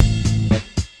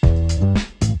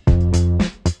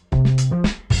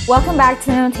Welcome back to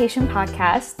the Notation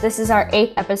Podcast. This is our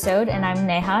 8th episode, and I'm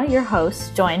Neha, your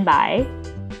host, joined by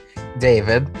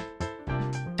David.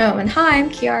 Oh, and hi, I'm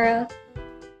Kiara.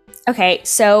 Okay,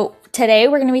 so today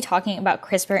we're going to be talking about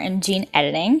CRISPR and gene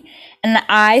editing, and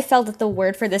I felt that the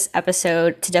word for this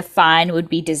episode to define would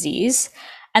be disease.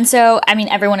 And so,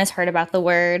 everyone has heard about the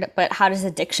word, but how does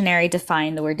the dictionary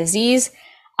define the word disease?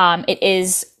 It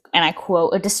is, and I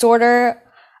quote, a disorder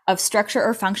of structure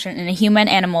or function in a human,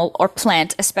 animal, or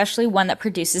plant, especially one that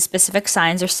produces specific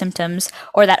signs or symptoms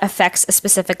or that affects a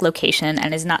specific location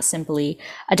and is not simply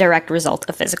a direct result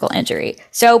of physical injury.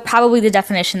 So probably the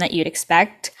definition that you'd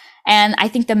expect. And I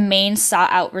think the main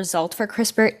sought-out result for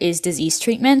CRISPR is disease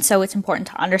treatment, so it's important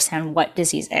to understand what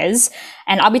disease is.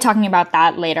 And I'll be talking about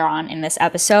that later on in this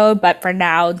episode, but for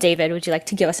now, David, would you like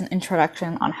to give us an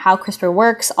introduction on how CRISPR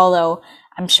works, although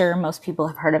I'm sure most people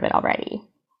have heard of it already?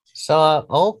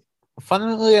 So,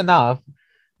 funnily enough,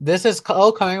 this is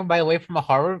all coming by the way from a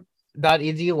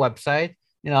Harvard.edu website.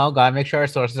 Gotta make sure our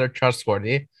sources are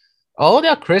trustworthy. All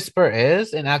that CRISPR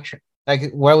is, in action,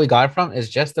 like where we got it from, is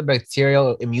just the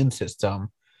bacterial immune system.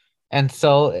 And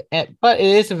so, but it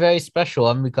is a very special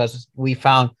one because we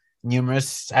found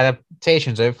numerous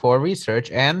adaptations of it for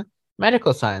research and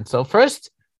medical science. So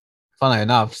first, funnily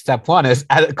enough, step one is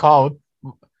called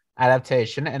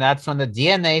adaptation, and that's when the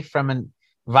DNA from an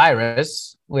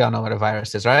virus, we all know what a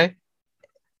virus is, right,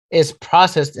 is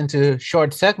processed into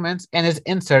short segments and is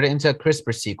inserted into a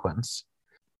CRISPR sequence.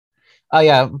 Oh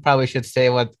yeah, probably should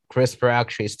say what CRISPR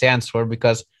actually stands for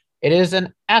because it is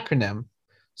an acronym.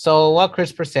 So what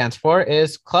CRISPR stands for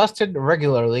is clustered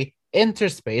regularly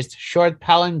interspaced short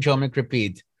palindromic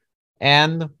repeat,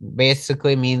 and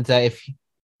basically means that if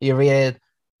you read it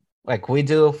like we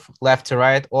do, left to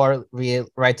right, or read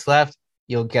right to left,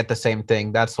 you'll get the same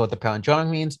thing. That's what the palindromic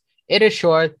means. It is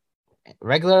short,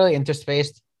 regularly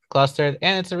interspaced, clustered,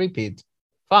 and it's a repeat.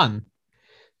 Fun.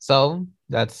 So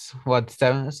that's what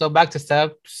step. So back to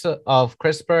steps of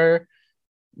CRISPR.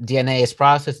 DNA is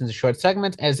processed into short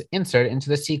segments and is inserted into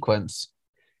the sequence.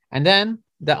 And then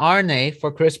the RNA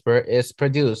for CRISPR is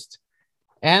produced.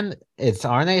 And it's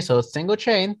RNA, so it's single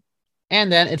chain.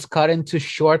 And then it's cut into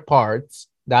short parts,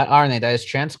 that RNA that is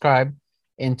transcribed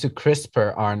into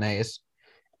CRISPR RNAs.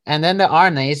 And then the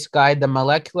RNAs guide the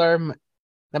molecules,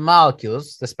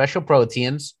 the special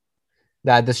proteins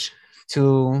then the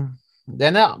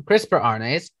CRISPR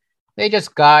RNAs, they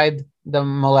just guide the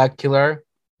molecular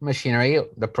machinery,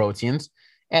 the proteins,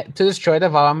 to destroy the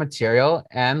viral material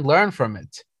and learn from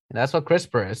it. And that's what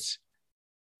CRISPR is.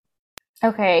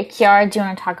 Okay, Kiara, do you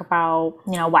want to talk about,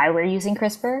 why we're using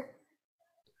CRISPR?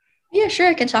 Yeah, sure,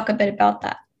 I can talk a bit about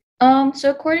that. So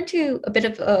according to a bit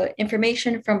of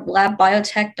information from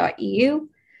labbiotech.eu,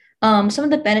 some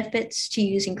of the benefits to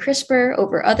using CRISPR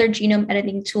over other genome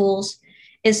editing tools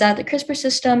is that the CRISPR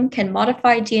system can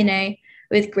modify DNA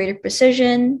with greater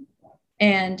precision,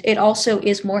 and it also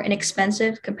is more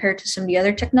inexpensive compared to some of the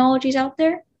other technologies out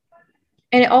there.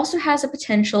 And it also has a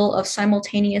potential of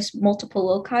simultaneous multiple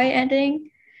loci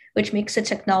editing, which makes the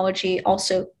technology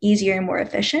also easier and more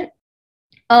efficient.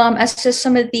 As to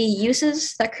some of the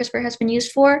uses that CRISPR has been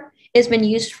used for, it's been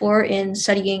used for in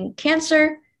studying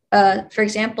cancer, for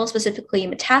example, specifically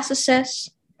metastasis.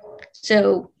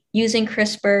 So using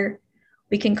CRISPR,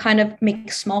 we can kind of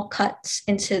make small cuts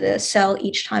into the cell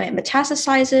each time it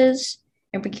metastasizes,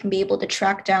 and we can be able to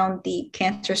track down the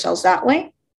cancer cells that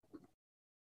way.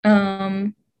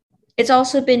 It's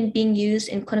also been being used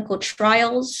in clinical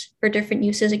trials for different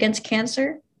uses against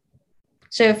cancer.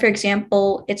 So, for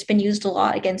example, it's been used a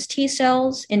lot against T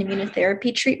cells in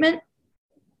immunotherapy treatment.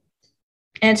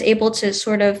 And it's able to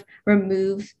sort of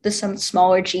remove some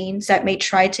smaller genes that may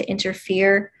try to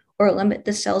interfere or limit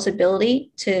the cell's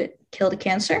ability to kill the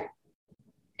cancer.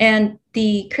 And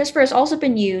the CRISPR has also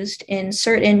been used in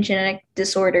certain genetic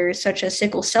disorders such as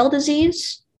sickle cell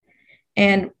disease.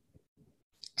 And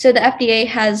so the FDA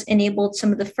has enabled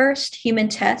some of the first human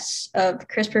tests of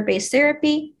CRISPR-based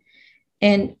therapy.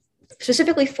 And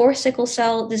specifically for sickle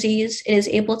cell disease, it is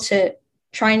able to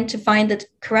trying to find the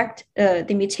correct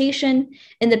the mutation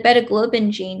in the beta globin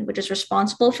gene, which is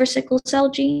responsible for sickle cell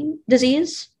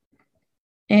disease.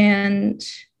 And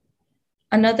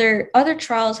other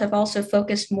trials have also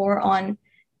focused more on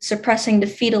suppressing the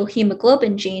fetal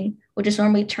hemoglobin gene, which is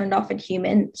normally turned off in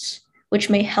humans, which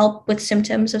may help with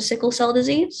symptoms of sickle cell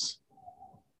disease.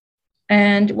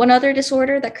 And one other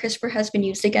disorder that CRISPR has been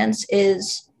used against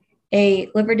is a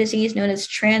liver disease known as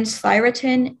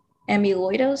transthyretin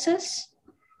amyloidosis.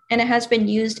 And it has been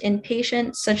used in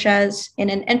patients such as in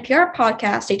an NPR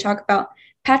podcast, they talk about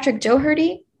Patrick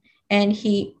Doherty, and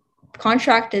he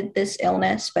contracted this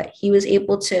illness, but he was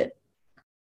able to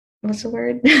what's the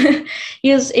word?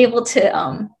 He was able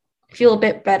to feel a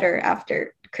bit better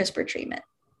after CRISPR treatment.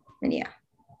 And yeah.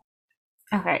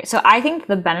 Okay, so I think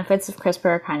the benefits of CRISPR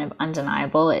are kind of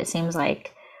undeniable. It seems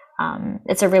like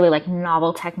it's a really like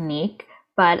novel technique,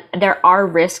 but there are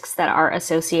risks that are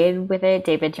associated with it.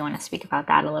 David, do you want to speak about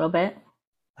that a little bit?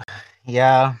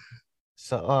 Yeah.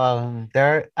 So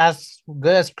they're as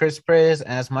good as CRISPR is,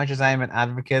 and as much as I'm an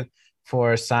advocate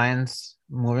for science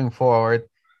moving forward,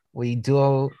 I do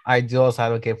also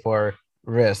advocate for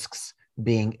risks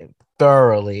being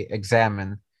thoroughly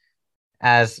examined.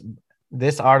 As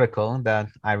this article that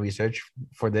I researched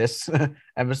for this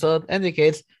episode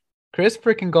indicates,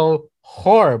 CRISPR can go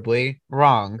horribly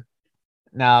wrong.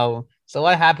 Now, so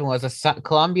what happened was a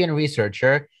Colombian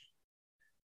researcher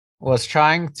was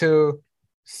trying to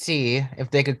see if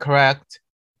they could correct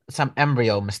some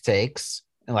embryo mistakes,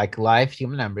 like live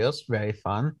human embryos, very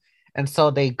fun. And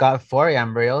so they got 4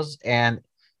 embryos and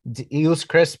used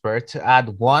CRISPR to add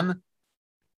one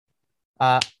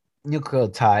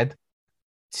nucleotide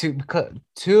to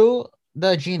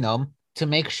the genome to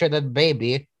make sure that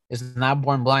baby is not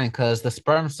born blind, because the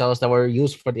sperm cells that were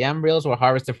used for the embryos were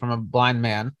harvested from a blind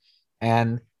man,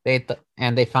 and they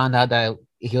found out that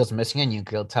he was missing a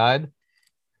nucleotide,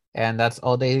 and that's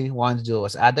all they wanted to do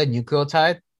was add the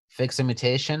nucleotide, fix a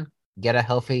mutation, get a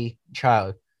healthy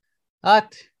child.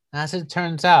 But as it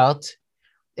turns out,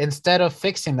 instead of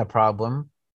fixing the problem,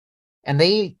 and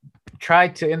they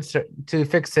tried to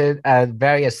fix it at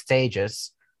various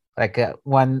stages, like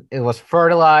when it was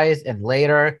fertilized and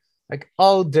later, like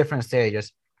all different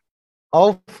stages.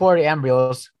 All 40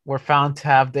 embryos were found to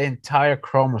have the entire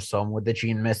chromosome with the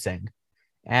gene missing.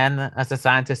 And as the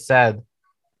scientist said,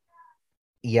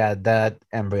 yeah, that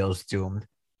embryo's doomed.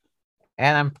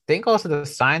 And I think also the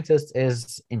scientist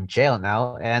is in jail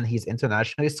now and he's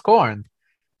internationally scorned.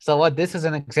 So what this is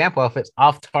an example of is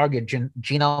off-target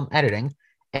genome editing.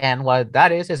 And what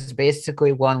that is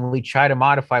basically when we try to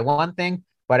modify one thing,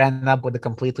 but end up with a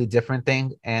completely different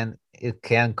thing, and it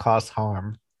can cause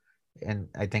harm. And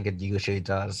I think it usually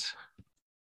does.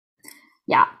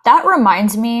 Yeah, that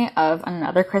reminds me of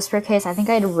another CRISPR case. I think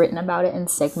I had written about it in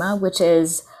Sigma, which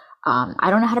is, I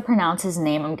don't know how to pronounce his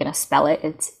name. I'm going to spell it.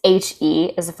 It's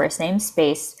He as the first name,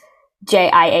 space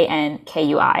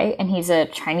Jiankui. And he's a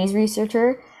Chinese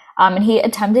researcher. And he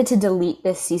attempted to delete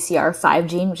the CCR5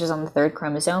 gene, which is on the 3rd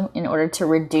chromosome, in order to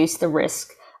reduce the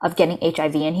risk of getting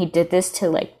HIV. And he did this to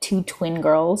like 2 twin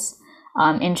girls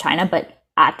in China, but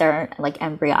at their like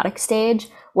embryonic stage,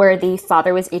 where the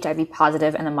father was HIV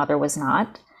positive and the mother was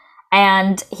not.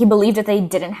 And he believed that they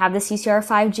didn't have the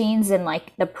CCR5 genes, and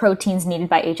like the proteins needed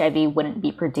by HIV wouldn't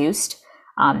be produced.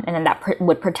 And then that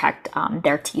would protect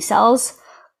their T cells.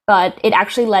 But it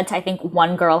actually led to, I think,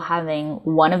 one girl having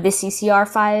one of the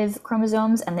CCR5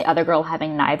 chromosomes and the other girl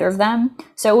having neither of them.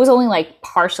 So it was only like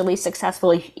partially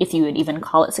successful, if you would even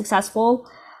call it successful.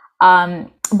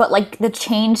 But like the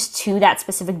change to that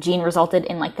specific gene resulted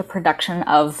in like the production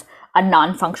of a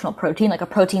non-functional protein, like a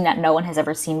protein that no one has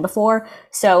ever seen before.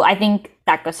 So I think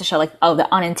that goes to show like, oh,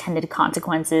 the unintended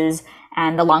consequences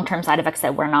and the long-term side effects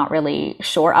that we're not really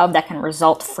sure of that can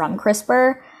result from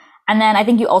CRISPR. And then I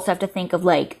think you also have to think of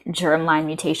like germline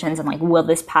mutations and like, will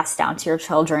this pass down to your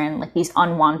children? Like these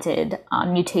unwanted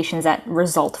mutations that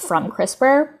result from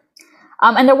CRISPR.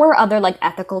 And there were other like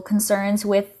ethical concerns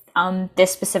with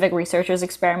this specific researcher's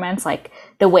experiments, like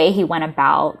the way he went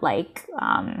about like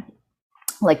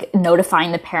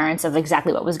notifying the parents of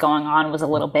exactly what was going on was a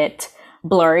little bit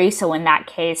blurry. So in that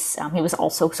case, he was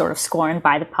also sort of scorned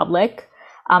by the public.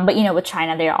 But you know, with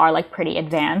China, they are like pretty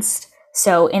advanced.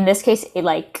 So in this case,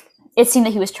 it seemed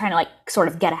that he was trying to like sort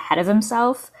of get ahead of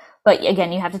himself. But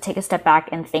again, you have to take a step back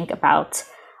and think about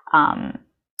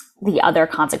the other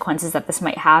consequences that this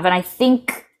might have. And I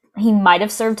think he might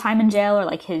have served time in jail, or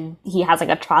like he has like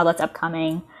a trial that's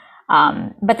upcoming.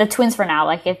 But the twins for now,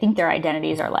 like I think their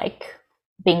identities are like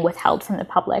being withheld from the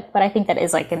public. But I think that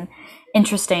is like an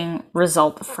interesting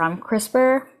result from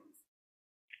CRISPR.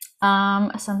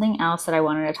 Something else that I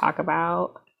wanted to talk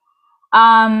about.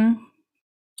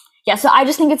 Yeah, so I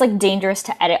just think it's like dangerous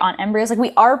to edit on embryos. Like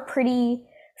we are pretty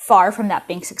far from that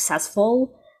being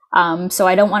successful. So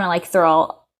I don't want to like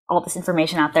throw all this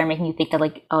information out there, making you think that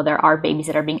like, oh, there are babies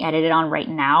that are being edited on right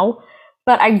now.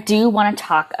 But I do want to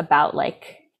talk about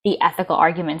like the ethical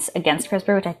arguments against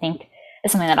CRISPR, which I think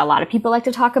is something that a lot of people like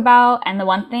to talk about. And the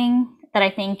one thing that I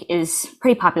think is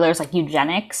pretty popular is like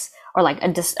eugenics, or like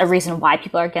a reason why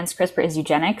people are against CRISPR is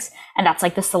eugenics. And that's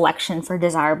like the selection for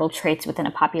desirable traits within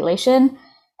a population.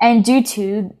 And due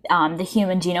to the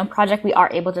Human Genome Project, we are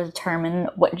able to determine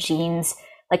what genes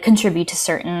like contribute to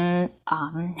certain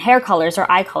hair colors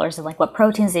or eye colors, and like what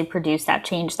proteins they produce that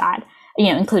change that,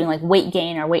 including like weight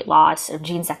gain or weight loss or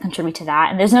genes that contribute to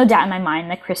that. And there's no doubt in my mind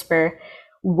that CRISPR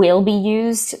will be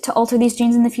used to alter these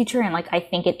genes in the future. And like, I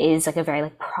think it is like a very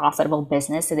like profitable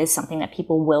business. It is something that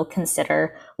people will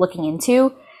consider looking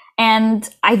into. And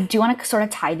I do want to sort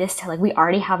of tie this to like, we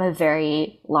already have a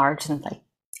very large and like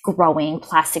growing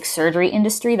plastic surgery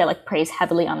industry that like preys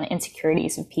heavily on the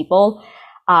insecurities of people,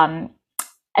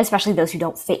 especially those who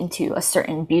don't fit into a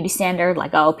certain beauty standard.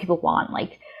 Like, oh, people want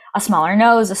like a smaller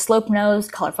nose, a sloped nose,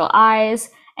 colorful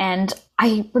eyes. And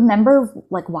I remember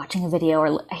like watching a video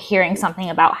or hearing something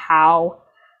about how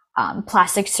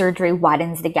plastic surgery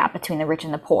widens the gap between the rich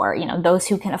and the poor. Those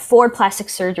who can afford plastic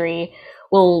surgery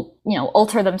will,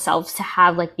 alter themselves to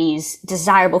have like these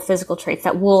desirable physical traits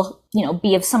that will,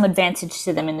 be of some advantage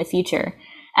to them in the future.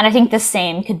 And I think the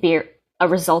same could be a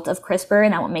result of CRISPR,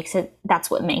 and that's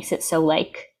what makes it so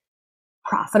like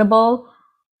profitable.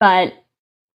 But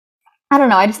I don't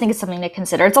know. I just think it's something to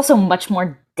consider. It's also much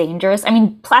more dangerous. I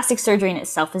mean, plastic surgery in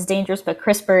itself is dangerous, but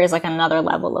CRISPR is like another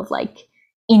level of like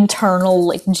internal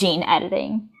like gene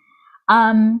editing.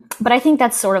 But I think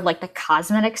that's sort of like the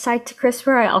cosmetic side to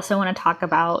CRISPR. I also want to talk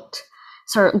about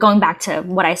sort of going back to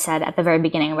what I said at the very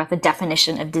beginning about the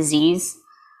definition of disease.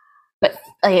 But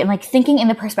like thinking in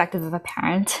the perspective of a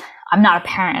parent, I'm not a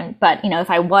parent, but if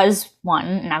I was one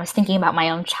and I was thinking about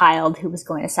my own child who was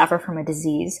going to suffer from a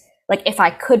disease, like if I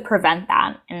could prevent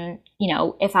that and,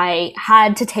 if I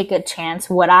had to take a chance,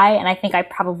 would I? And I think I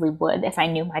probably would if I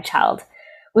knew my child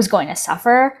was going to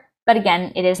suffer. But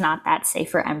again, it is not that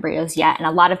safe for embryos yet. And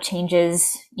a lot of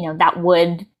changes, that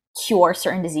would cure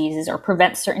certain diseases or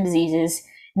prevent certain diseases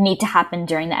need to happen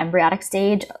during the embryonic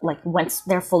stage. Like once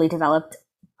they're fully developed,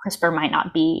 CRISPR might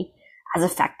not be as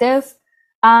effective.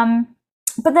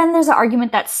 But then there's an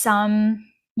argument that some,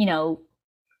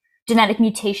 genetic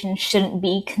mutation shouldn't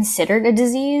be considered a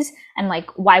disease. And like,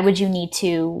 why would you need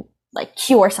to like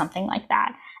cure something like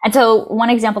that? And so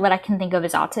one example that I can think of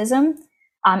is autism.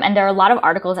 And there are a lot of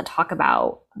articles that talk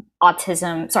about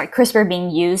CRISPR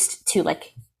being used to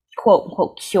like quote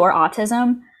unquote cure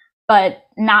autism, but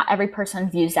not every person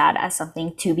views that as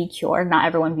something to be cured. Not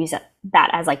everyone views that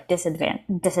as like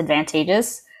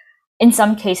disadvantageous. In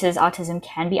some cases, autism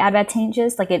can be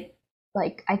advantageous. I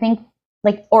think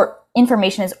or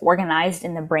information is organized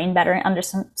in the brain better under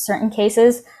some certain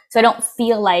cases. So I don't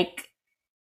feel like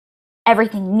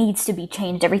everything needs to be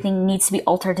changed. Everything needs to be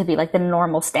altered to be like the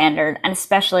normal standard. And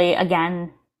especially,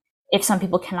 again, if some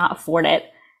people cannot afford it,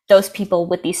 those people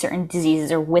with these certain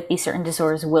diseases or with these certain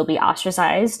disorders will be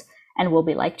ostracized and will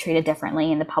be like treated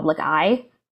differently in the public eye.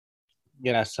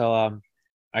 Yeah, so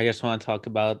I just want to talk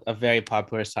about a very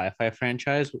popular sci-fi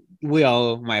franchise. We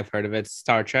all might have heard of it,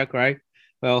 Star Trek, right?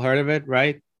 We all heard of it,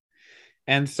 right?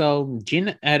 And so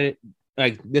gene edit,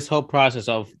 like this whole process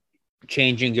of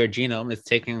changing your genome is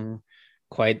taking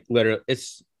quite literal.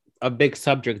 It's a big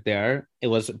subject there. It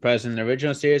was present in the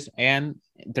original series and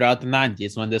throughout the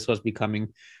 90s when this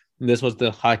was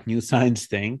the hot new science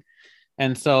thing.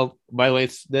 And so, by the way,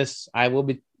 I will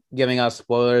be giving out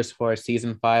spoilers for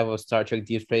season 5 of Star Trek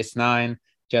Deep Space Nine.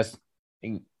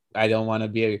 I don't want to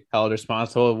be held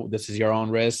responsible. This is your own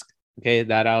risk. Okay,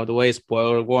 that out of the way.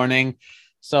 Spoiler warning.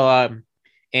 So,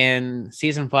 in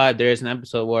season 5, there is an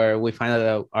episode where we find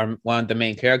out that one of the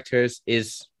main characters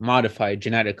is modified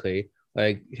genetically.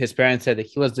 Like his parents said that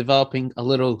he was developing a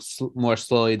little more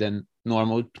slowly than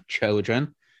normal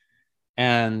children.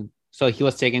 And so he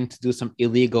was taken to do some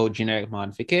illegal genetic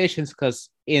modifications because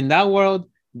in that world,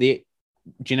 the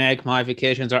genetic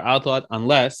modifications are outlawed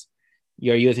unless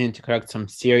you're using it to correct some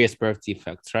serious birth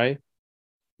defects, right?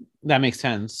 That makes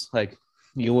sense. Like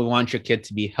you would want your kid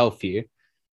to be healthy.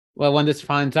 Well, when this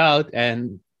finds out,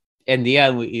 and in the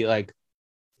end, we like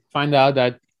find out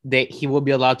that he will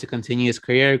be allowed to continue his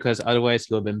career because otherwise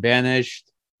he will have been banished,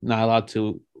 not allowed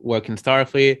to work in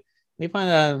Starfleet. We find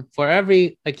out for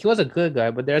every, like, he was a good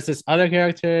guy, but there's this other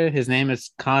character. His name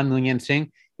is Khan Noonien Singh.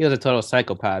 He was a total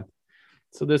psychopath.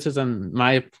 So this is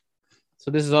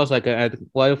also like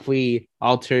what if we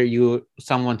alter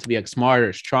someone to be like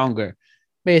smarter, stronger?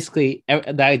 Basically,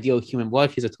 the ideal human. What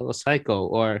if he's a total psycho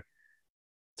or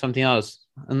something else?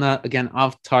 And that, again,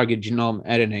 off-target genome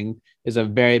editing is a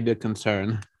very big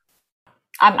concern.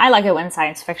 I like it when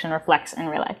science fiction reflects in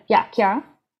real life. Yeah, Kiara?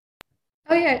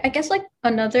 Oh yeah, I guess like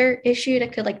another issue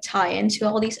that could like tie into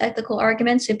all these ethical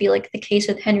arguments would be like the case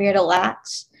with Henrietta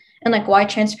Lacks and like why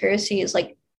transparency is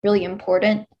like really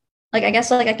important. Like I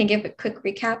guess like I can give a quick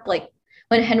recap. Like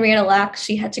when Henrietta Lacks,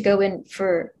 she had to go in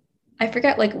for, I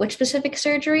forget like which specific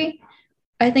surgery.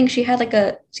 I think she had like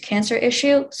a cancer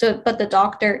issue. So but the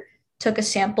doctor took a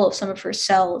sample of some of her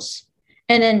cells.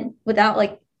 And then without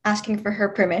like asking for her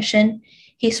permission,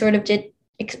 he sort of did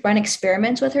run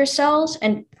experiments with her cells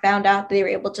and found out they were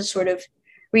able to sort of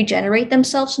regenerate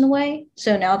themselves in a way.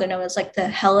 So now they're known as like the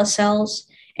HeLa cells.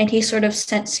 And he sort of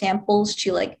sent samples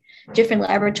to like different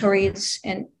laboratories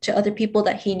and to other people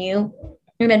that he knew.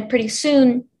 And then pretty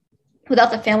soon,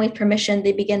 without the family's permission,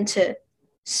 they began to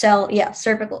sell,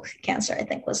 cervical cancer, I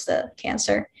think was the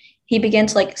cancer. He began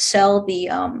to like sell the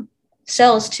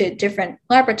cells to different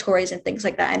laboratories and things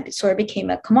like that, and it sort of became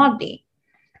a commodity.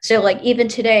 So like even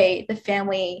today, the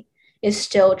family is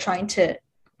still trying to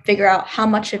figure out how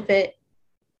much of it,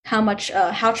 how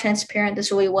transparent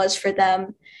this really was for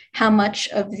them, how much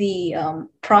of the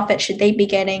profit should they be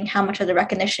getting, how much of the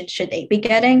recognition should they be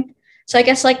getting. So I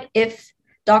guess like if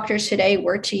doctors today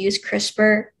were to use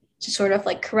CRISPR to sort of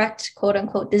like correct quote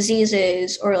unquote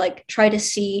diseases, or like try to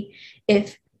see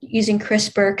if using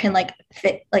CRISPR can like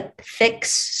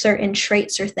fix certain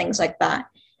traits or things like that,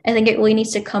 I think it really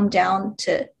needs to come down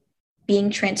to being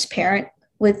transparent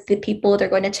with the people they're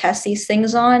going to test these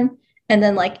things on. And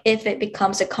then like if it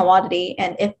becomes a commodity,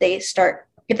 and if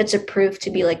it's approved to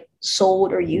be like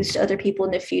sold or used to other people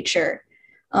in the future,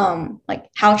 like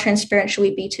how transparent should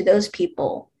we be to those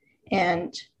people,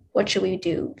 and what should we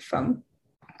do from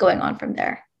going on from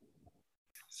there?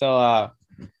 So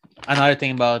another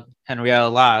thing about Henrietta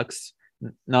Lacks,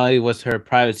 not only was her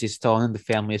privacy stolen, the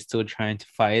family is still trying to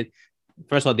fight.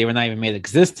 First of all, they were not even made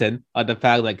existent. The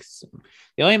fact like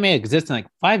they only made existent like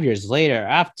 5 years later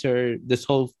after this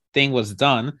whole thing was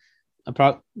done.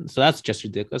 So that's just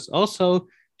ridiculous. Also,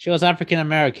 she was African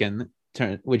American,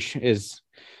 which is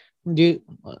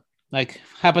like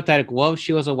hypothetical. Well, if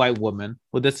she was a white woman,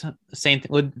 would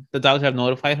the doctor have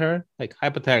notified her? Like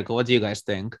hypothetical, what do you guys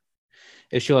think?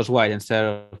 If she was white instead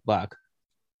of black?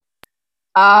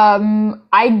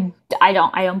 I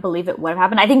don't believe it would have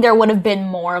happened. I think there would have been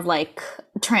more of like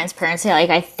transparency. Like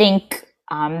I think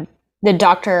the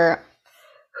doctor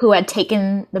who had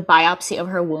taken the biopsy of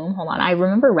her womb, hold on, I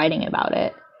remember writing about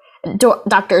it.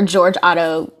 Dr. George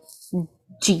Otto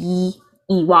Gey,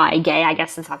 Gay, I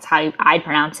guess that's how I'd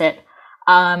pronounce it.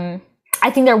 I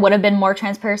think there would have been more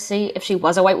transparency if she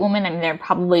was a white woman. I mean, there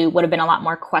probably would have been a lot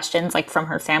more questions like from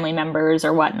her family members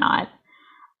or whatnot.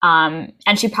 And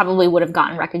she probably would have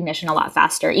gotten recognition a lot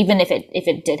faster, even if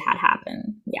it did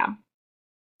happen. Yeah,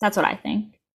 that's what I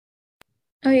think.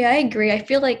 Oh yeah, I agree. I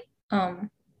feel like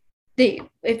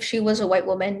if she was a white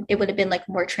woman, it would have been like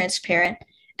more transparent.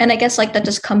 And I guess like that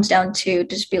just comes down to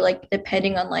just be like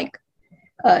depending on like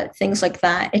things like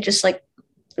that. It just like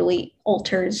really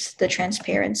alters the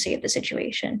transparency of the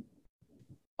situation.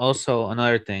 Also,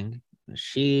 another thing,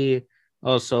 she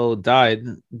also died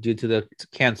due to the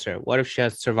cancer. What if she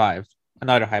had survived?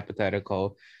 Another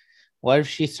hypothetical. What if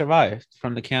she survived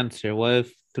from the cancer? What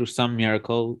if through some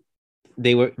miracle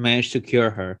they managed to cure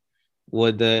her?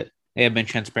 Would they have been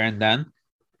transparent then?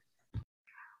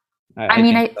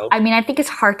 I think it's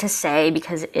hard to say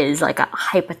because it is like a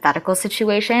hypothetical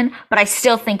situation, but I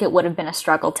still think it would have been a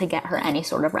struggle to get her any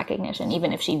sort of recognition,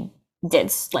 even if she did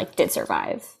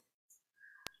survive.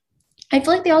 I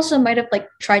feel like they also might have like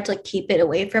tried to like keep it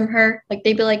away from her. Like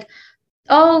they'd be like,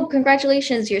 "Oh,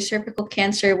 congratulations, your cervical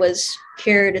cancer was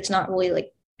cured. It's not really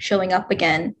like showing up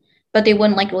again." But they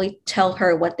wouldn't like really tell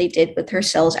her what they did with her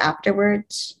cells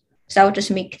afterwards. So that would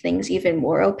just make things even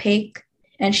more opaque.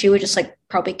 And she would just like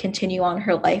probably continue on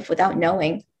her life without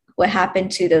knowing what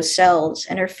happened to those cells,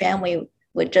 and her family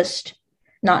would just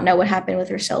not know what happened with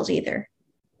her cells either.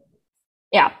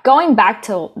 Yeah, going back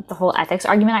to the whole ethics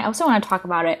argument, I also want to talk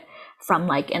about it from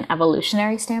like an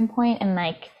evolutionary standpoint, and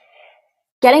like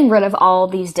getting rid of all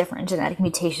these different genetic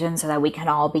mutations so that we can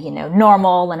all be,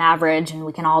 normal and average, and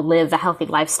we can all live a healthy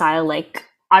lifestyle. Like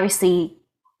obviously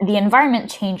the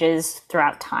environment changes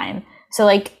throughout time. So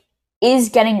like, is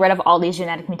getting rid of all these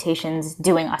genetic mutations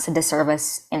doing us a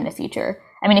disservice in the future?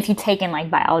 I mean, if you take in like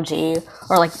biology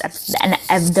or like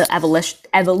the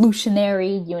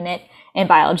evolutionary unit in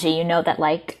biology, you know that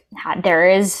like there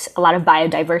is a lot of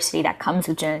biodiversity that comes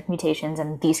with genetic mutations,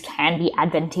 and these can be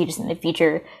advantageous in the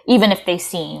future, even if they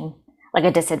seem like a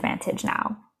disadvantage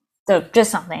now. So just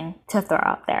something to throw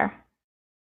out there.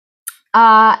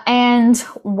 And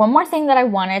one more thing that I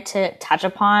wanted to touch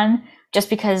upon,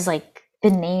 just because like the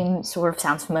name sort of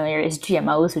sounds familiar, is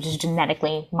GMOs, which is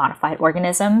genetically modified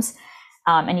organisms.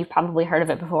 And you've probably heard of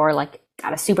it before, like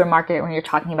at a supermarket when you're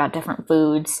talking about different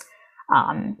foods.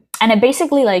 And it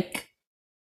basically like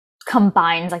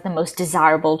combines like the most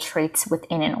desirable traits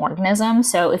within an organism.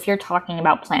 So if you're talking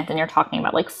about plant and you're talking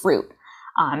about like fruit,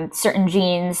 certain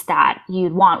genes that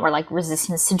you'd want were like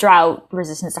resistance to drought,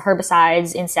 resistance to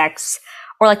herbicides, insects,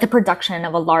 or like the production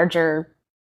of a larger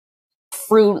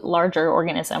fruit, larger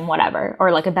organism, whatever,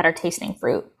 or like a better tasting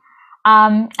fruit.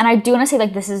 And I do want to say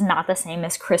like this is not the same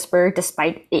as CRISPR,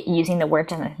 despite it using the word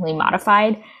genetically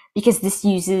modified, because this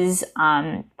uses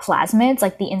plasmids,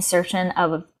 like the insertion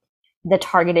of the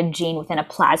targeted gene within a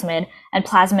plasmid. And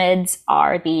plasmids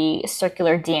are the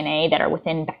circular DNA that are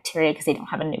within bacteria because they don't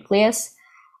have a nucleus.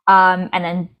 And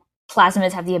then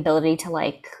plasmids have the ability to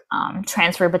like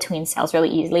transfer between cells really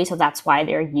easily. So that's why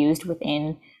they're used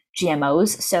within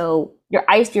GMOs. So your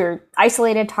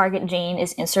isolated target gene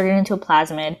is inserted into a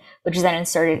plasmid, which is then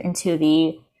inserted into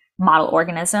the model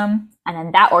organism. And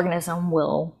then that organism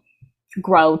will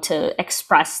grow to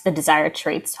express the desired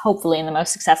traits, hopefully in the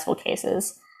most successful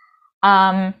cases.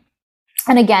 And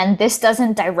again, this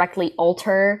doesn't directly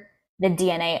alter the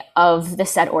DNA of the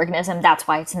said organism. That's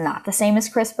why it's not the same as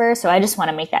CRISPR. So I just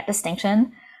want to make that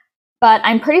distinction. But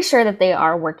I'm pretty sure that they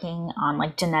are working on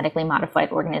like genetically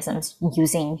modified organisms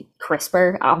using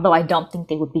CRISPR, although I don't think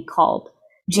they would be called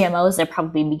GMOs. They'd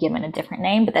probably be given a different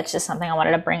name, but that's just something I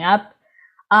wanted to bring up.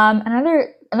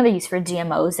 Another use for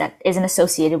GMOs that isn't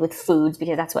associated with foods,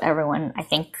 because that's what everyone I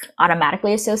think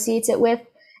automatically associates it with,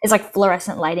 is like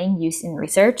fluorescent lighting used in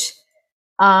research.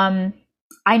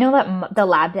 I know that the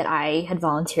lab that I had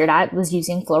volunteered at was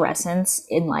using fluorescence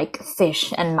in like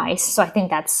fish and mice. So I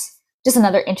think that's just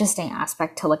another interesting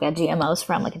aspect to look at GMOs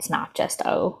from. Like, it's not just,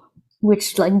 oh,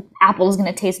 which like apple is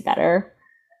going to taste better.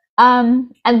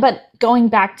 But going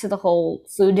back to the whole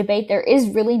food debate, there is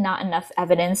really not enough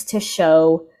evidence to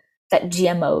show that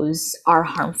GMOs are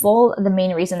harmful. The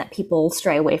main reason that people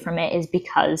stray away from it is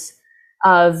because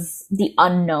of the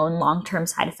unknown long-term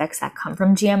side effects that come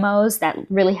from GMOs that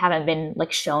really haven't been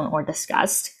like shown or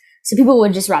discussed. So people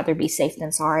would just rather be safe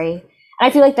than sorry. And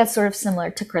I feel like that's sort of similar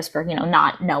to CRISPR, you know,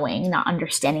 not knowing, not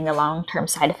understanding the long-term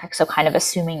side effects. So kind of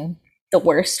assuming the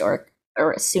worst or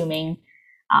assuming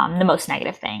the most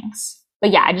negative things.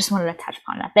 But yeah, I just wanted to touch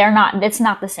upon that. It's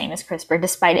not the same as CRISPR,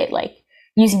 despite it like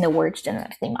using the words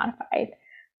genetically modified.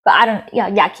 But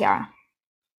Kiara.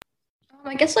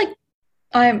 I guess like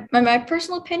my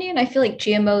personal opinion, I feel like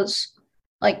GMOs,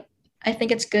 like I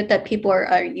think it's good that people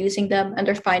are using them and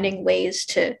they're finding ways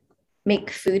to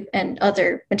make food and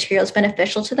other materials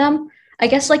beneficial to them. I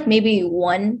guess like maybe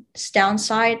one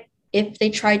downside, if they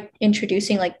tried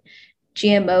introducing like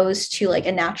GMOs to like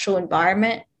a natural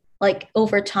environment, like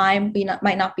over time,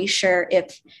 might not be sure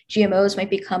if GMOs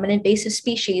might become an invasive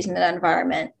species in that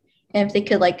environment, and if they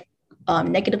could like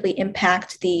negatively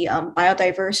impact the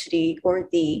biodiversity or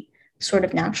the sort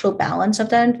of natural balance of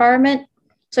that environment.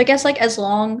 So I guess like as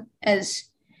long as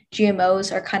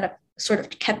GMOs are kind of sort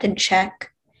of kept in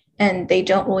check and they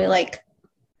don't really like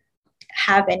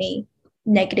have any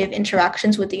negative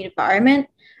interactions with the environment,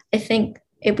 I think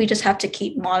we just have to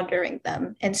keep monitoring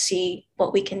them and see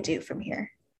what we can do from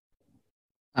here.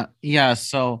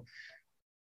 So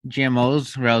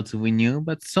GMOs relatively new,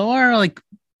 but so are like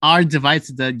our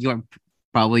devices that you're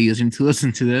probably using to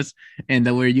listen to this and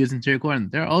that we're using to record.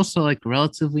 They're also like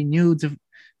relatively new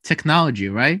technology,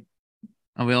 right?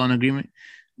 Are we all in agreement?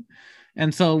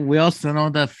 And so we also know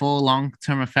the full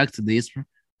long-term effects of these.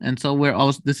 And so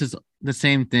this is the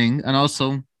same thing. And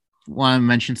also want to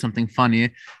mention something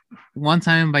funny. One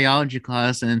time in biology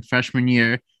class in freshman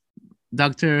year,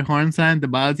 Dr. Hornstein, the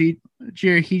biology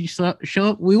teacher, he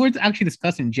showed we were actually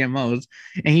discussing GMOs,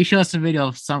 and he showed us a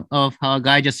video of how a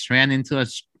guy just ran into a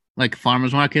like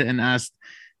farmer's market and asked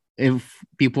if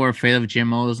people were afraid of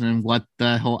GMOs and what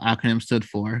the whole acronym stood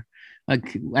for.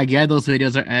 Like, I get those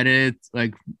videos are edited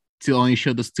like to only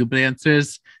show the stupid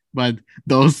answers, but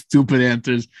those stupid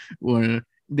answers were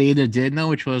they either did know,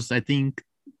 which was I think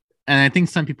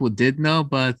some people did know,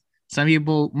 but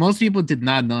most people did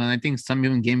not know, and I think some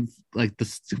even gave like the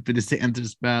stupidest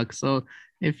answers back. So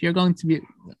if you're going to be,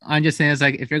 I'm just saying, it's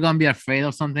like if you're going to be afraid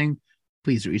of something,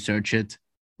 please research it.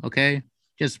 Okay,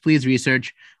 just please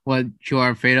research what you are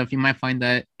afraid of. You might find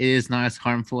that it is not as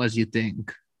harmful as you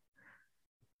think.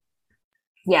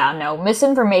 Yeah, no,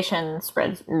 misinformation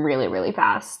spreads really, really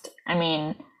fast. I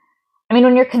mean,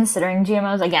 when you're considering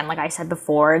GMOs, again, like I said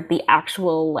before, the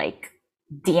actual like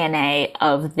DNA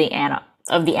of the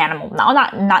animal,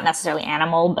 not necessarily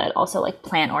animal, but also like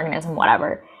plant, organism,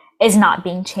 whatever, is not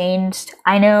being changed.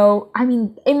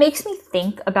 It makes me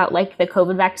think about like the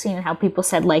COVID vaccine and how people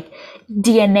said like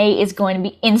DNA is going to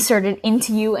be inserted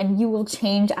into you and you will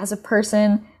change as a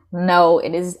person. No,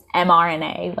 it is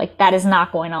mRNA. Like, that is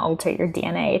not going to alter your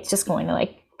DNA. It's just going to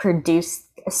like produce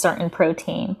a certain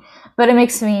protein. But it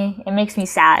makes me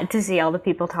sad to see all the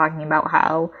people talking about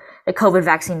how the COVID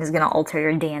vaccine is going to alter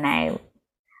your DNA.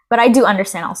 But I do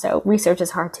understand also research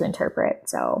is hard to interpret.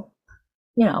 So,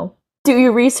 Do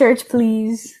your research,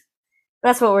 please.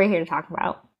 That's what we're here to talk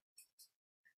about.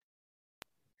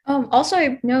 Also,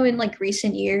 I know in like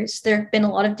recent years, there have been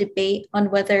a lot of debate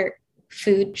on whether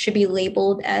food should be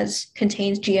labeled as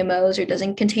contains GMOs or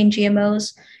doesn't contain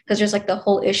GMOs. Because there's like the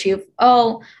whole issue of,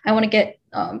 oh, I want to get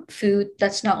food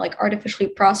that's not like artificially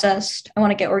processed. I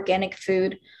want to get organic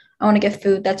food. I want to get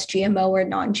food that's GMO or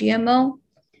non-GMO.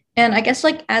 And I guess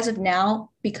like as of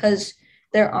now, because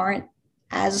there aren't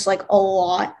as like a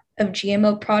lot of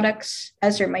GMO products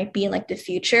as there might be in like the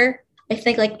future, I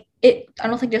think like I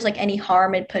don't think there's like any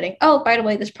harm in putting, oh, by the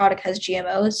way, this product has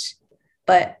GMOs.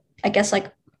 But I guess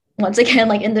like once again,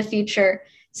 like in the future,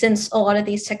 since a lot of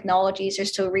these technologies are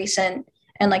still recent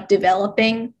and like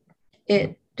developing,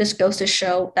 it just goes to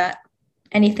show that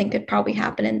anything could probably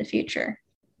happen in the future.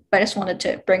 But I just wanted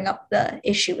to bring up the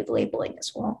issue with labeling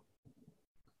as well.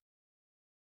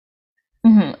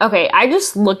 Okay, I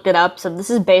just looked it up. So this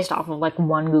is based off of like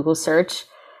one Google search.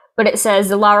 But it says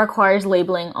the law requires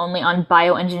labeling only on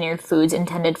bioengineered foods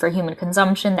intended for human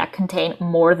consumption that contain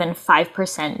more than 5%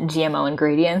 GMO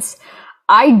ingredients.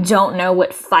 I don't know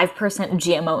what 5%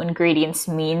 GMO ingredients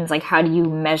means. Like, how do you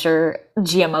measure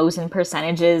GMOs in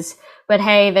percentages? But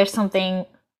hey, there's something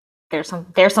there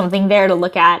to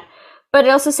look at. But it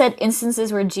also said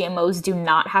instances where GMOs do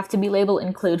not have to be labeled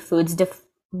include foods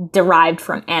derived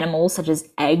from animals such as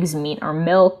eggs, meat, or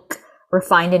milk,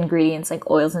 refined ingredients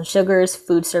like oils and sugars,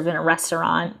 food served in a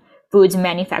restaurant, foods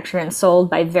manufactured and sold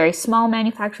by very small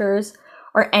manufacturers,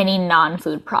 or any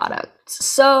non-food products.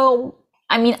 So,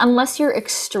 I mean, unless you're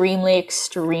extremely,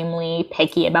 extremely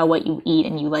picky about what you eat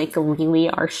and you like really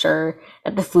are sure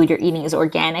that the food you're eating is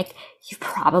organic, you've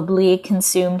probably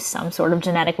consumed some sort of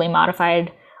genetically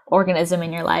modified organism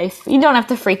in your life. You don't have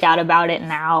to freak out about it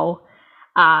now,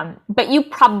 but you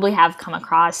probably have come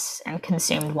across and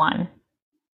consumed one.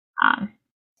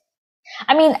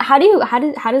 I mean, how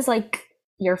does like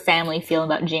your family feel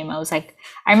about GMOs? Like,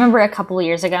 I remember a couple of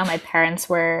years ago, my parents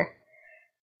were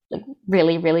like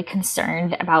really, really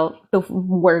concerned about the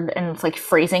word and like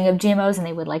phrasing of GMOs, and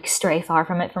they would like stray far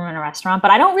from it from in a restaurant.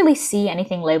 But I don't really see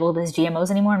anything labeled as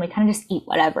GMOs anymore, and we kind of just eat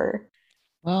whatever.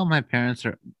 Well, my parents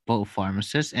are both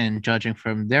pharmacists, and judging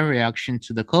from their reaction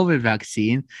to the COVID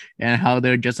vaccine and how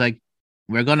they're just like,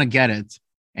 we're gonna get it,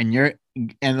 and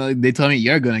they told me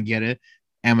you're gonna get it,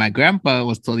 and my grandpa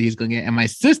was told he's gonna get it, and my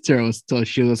sister was told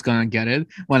she was gonna get it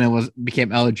when it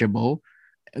became eligible.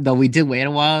 Though we did wait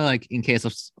a while, like in case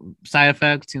of side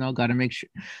effects, gotta make sure.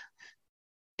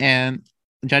 And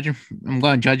I'm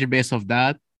gonna judge it based off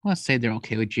that. Let's say they're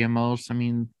okay with GMOs. I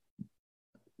mean,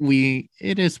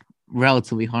 it is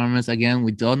relatively harmless. Again,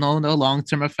 we don't know the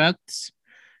long-term effects.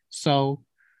 So,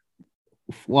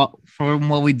 from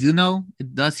what we do know,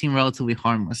 it does seem relatively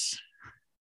harmless.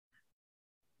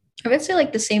 I would say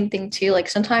like the same thing too. Like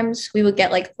sometimes we would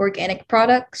get like organic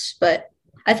products, but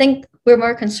I think we're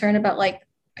more concerned about like,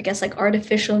 I guess like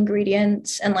artificial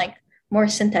ingredients and like more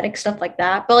synthetic stuff like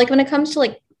that. But like when it comes to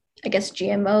like, I guess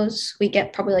GMOs, we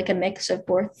get probably like a mix of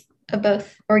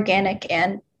both organic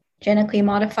and genetically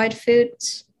modified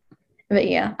foods. But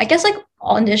yeah, I guess like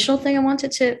an additional thing I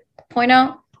wanted to point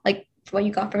out, like what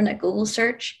you got from that Google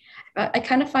search, I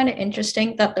kind of find it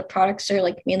interesting that the products they're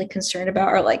like mainly concerned about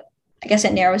are like, I guess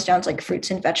it narrows down to like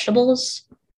fruits and vegetables.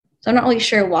 So I'm not really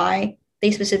sure why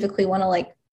they specifically want to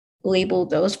like label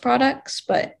those products,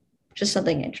 but just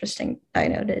something interesting I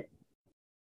noted.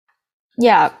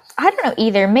 Yeah, I don't know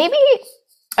either. Maybe,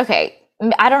 okay,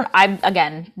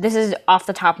 again, this is off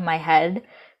the top of my head,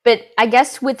 but I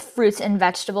guess with fruits and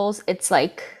vegetables, it's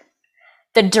like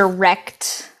the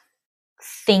direct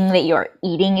thing that you're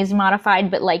eating is modified,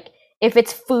 but like if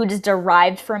it's foods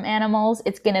derived from animals,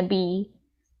 it's going to be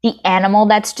the animal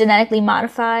that's genetically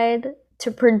modified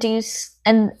to produce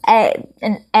an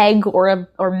egg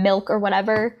or milk or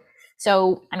whatever.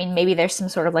 So, I mean, maybe there's some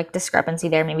sort of like discrepancy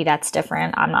there. Maybe that's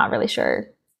different. I'm not really sure.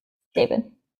 David?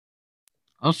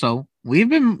 Also, we've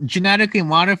been genetically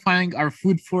modifying our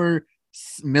food for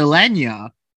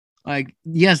millennia. Like,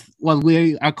 yes, what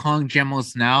we are calling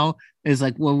GMOs now is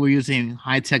like what we're using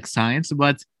high-tech science,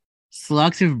 but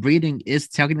selective breeding is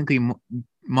technically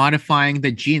modifying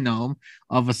the genome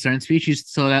of a certain species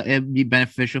so that it be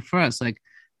beneficial for us. Like,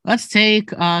 let's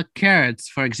take carrots,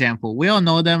 for example. We all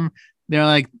know them. They're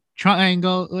like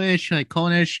triangle-ish, like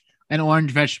cone-ish, and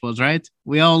orange vegetables, right?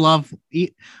 We all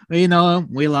we know them.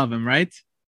 We love them, right?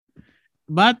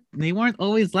 But they weren't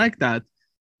always like that.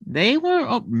 They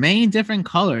were many different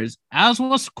colors, as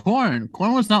was corn.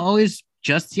 Corn was not always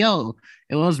just yellow.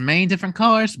 It was many different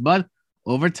colors, but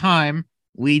over time,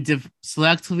 we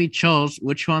selectively chose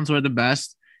which ones were the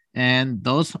best, and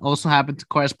those also happened to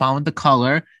correspond with the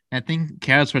color I think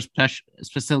carrots were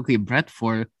specifically bred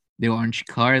for the orange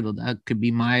color. That could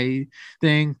be my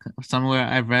thing. Somewhere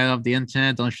I've read off the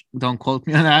internet. Don't quote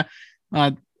me on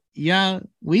that. Yeah,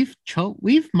 we've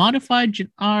modified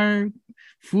our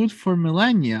food for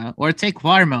millennia. Or take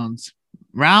watermelons,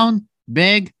 round,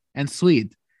 big, and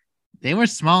sweet. They were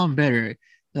small and bitter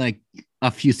like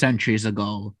a few centuries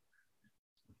ago.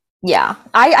 Yeah,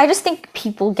 I just think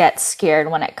people get scared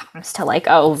when it comes to like,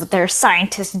 oh, there's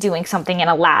scientists doing something in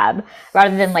a lab,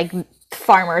 rather than like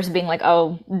farmers being like,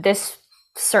 oh, this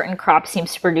certain crop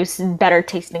seems to produce better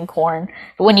tasting corn.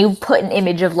 But when you put an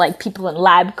image of like people in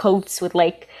lab coats with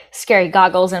like scary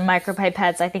goggles and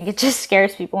micropipettes, I think it just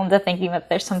scares people into thinking that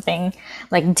there's something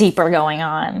like deeper going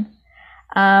on.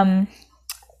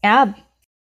 Yeah.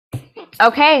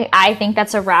 Okay, I think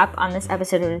that's a wrap on this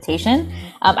episode of Mutation.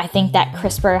 I think that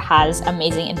CRISPR has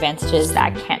amazing advantages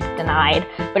that can't be denied,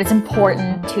 but it's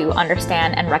important to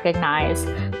understand and recognize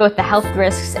both the health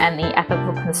risks and the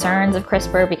ethical concerns of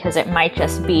CRISPR, because it might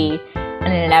just be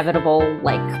an inevitable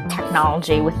like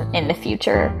technology in the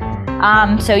future.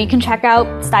 So you can check out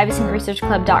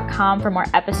StuyvesantResearchClub.com for more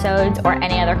episodes or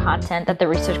any other content that the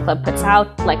Research Club puts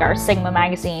out, like our Sigma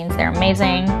magazines. They're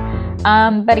amazing.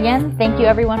 But again, thank you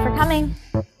everyone for coming.